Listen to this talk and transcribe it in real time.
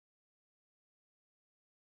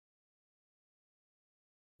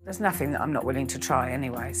There's nothing that I'm not willing to try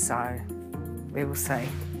anyway, so we will see.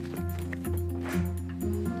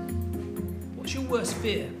 What's your worst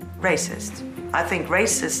fear? Racists. I think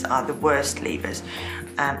racists are the worst leavers,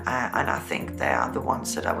 and I think they are the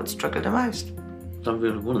ones that I would struggle the most. I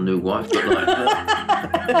really want a new wife, but like...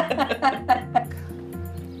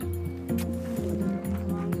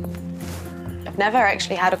 I've never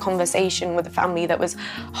actually had a conversation with a family that was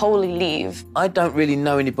wholly leave. I don't really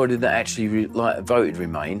know anybody that actually voted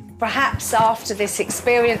Remain. Perhaps after this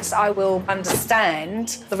experience I will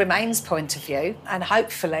understand the Remain's point of view and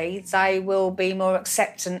hopefully they will be more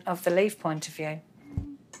acceptant of the Leave point of view.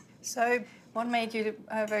 So, what made you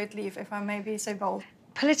vote Leave, if I may be so bold?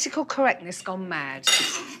 Political correctness gone mad.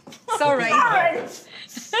 Sorry. No,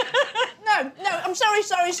 I'm sorry.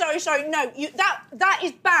 No, that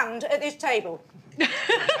is banned at this table. No,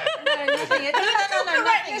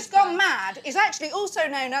 correctness gone mad is actually also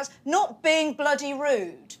known as not being bloody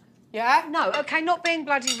rude. Yeah? No, OK, not being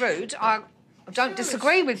bloody rude. I don't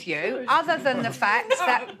disagree with you, other than the fact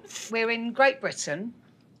that we're in Great Britain,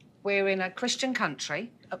 we're in a Christian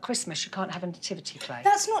country. At Christmas, you can't have a nativity play.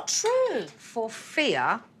 That's not true. For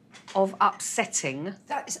fear of upsetting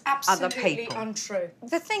that is absolutely untrue.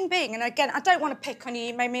 The thing being, and again, I don't want to pick on you,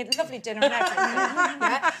 you made me a lovely dinner and everything,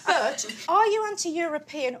 yeah? But are you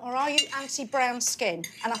anti-European or are you anti-brown skin?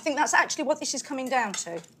 And I think that's actually what this is coming down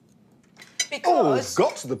to. Because... Oh,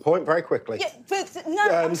 got to the point very quickly. Yeah, but no,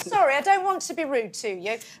 I'm sorry, I don't want to be rude to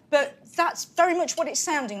you, but that's very much what it's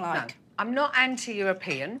sounding like. No. I'm not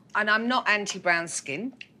anti-European and I'm not anti-brown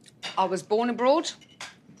skin. I was born abroad.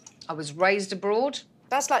 I was raised abroad.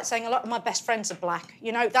 That's like saying a lot of my best friends are black.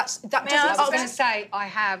 You know, that doesn't... I was going to say I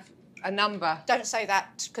have a number... Don't say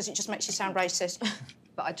that, because it just makes you sound racist.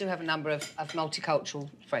 But I do have a number of multicultural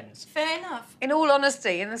friends. Fair enough. In all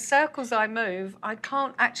honesty, in the circles I move, I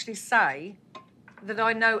can't actually say that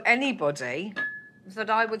I know anybody that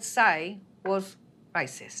I would say was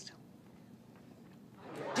racist.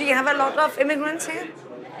 Do you have a lot of immigrants here?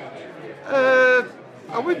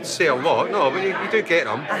 I wouldn't say a lot, no, but you do get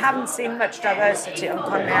them. I haven't seen much diversity on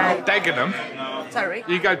Conway. Dagenham. Sorry?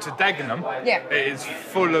 You go to Dagenham, yeah. It is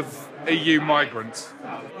full of EU migrants.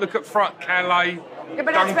 Look at Calais, yeah,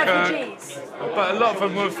 but Dunkirk. That's refugees. But a lot of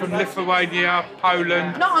them were from Lithuania,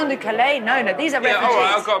 Poland. Not only Calais, no, these are refugees. Yeah, all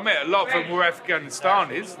right, I've got to admit, a lot of them were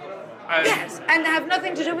Afghanistanis. Yes, and they have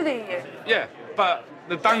nothing to do with the EU. Yeah, but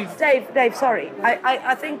the Dave, sorry.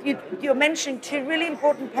 I think you're mentioning two really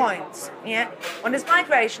important points, yeah? One is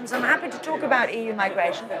migrations. I'm happy to talk about EU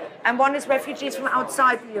migration. And one is refugees from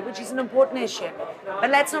outside the EU, which is an important issue. But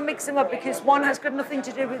let's not mix them up because one has got nothing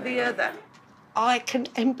to do with the other. I can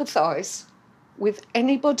empathise with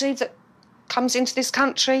anybody that comes into this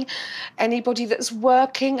country, anybody that's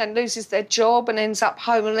working and loses their job and ends up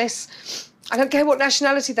homeless. I don't care what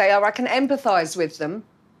nationality they are, I can empathise with them.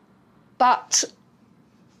 But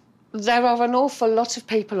there are an awful lot of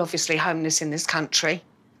people, obviously, homeless in this country.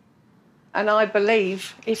 And I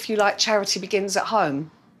believe, if you like, charity begins at home.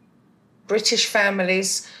 British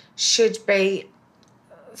families should be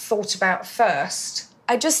thought about first.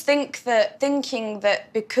 I just think that thinking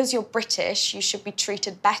that because you're British, you should be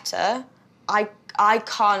treated better, I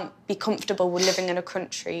can't be comfortable with living in a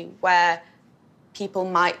country where people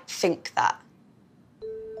might think that.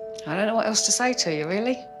 I don't know what else to say to you,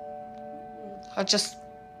 really. I just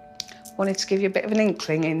wanted to give you a bit of an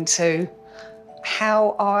inkling into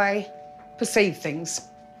how I perceive things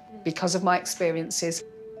because of my experiences.